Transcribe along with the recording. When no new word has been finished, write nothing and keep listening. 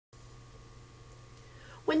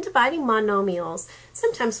When dividing monomials,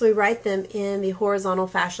 sometimes we write them in the horizontal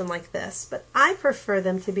fashion like this, but I prefer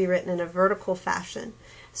them to be written in a vertical fashion.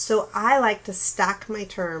 So I like to stack my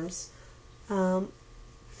terms so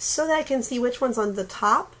that I can see which one's on the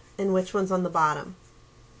top and which one's on the bottom.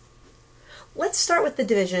 Let's start with the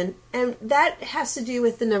division, and that has to do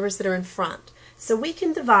with the numbers that are in front. So we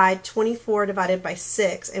can divide 24 divided by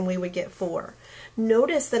 6 and we would get 4.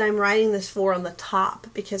 Notice that I'm writing this 4 on the top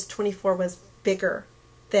because 24 was bigger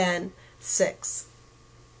than 6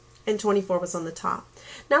 and 24 was on the top.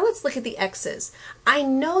 Now let's look at the x's. I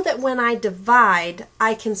know that when I divide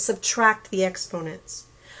I can subtract the exponents.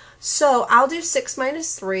 So I'll do 6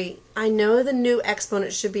 minus 3. I know the new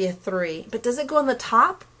exponent should be a 3, but does it go on the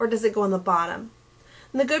top or does it go on the bottom?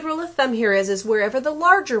 And the good rule of thumb here is wherever the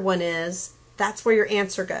larger one is, that's where your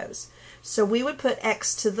answer goes. So we would put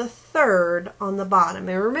x to the third on the bottom.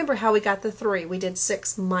 And remember how we got the 3. We did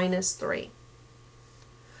 6 minus 3.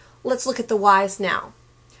 Let's look at the y's now.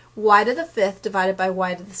 Y to the fifth divided by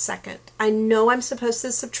y to the second. I know I'm supposed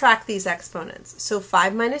to subtract these exponents. So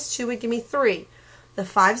 5 minus 2 would give me 3. The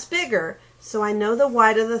 5's bigger, so I know the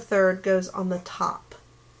y to the third goes on the top.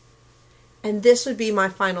 And this would be my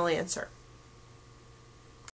final answer.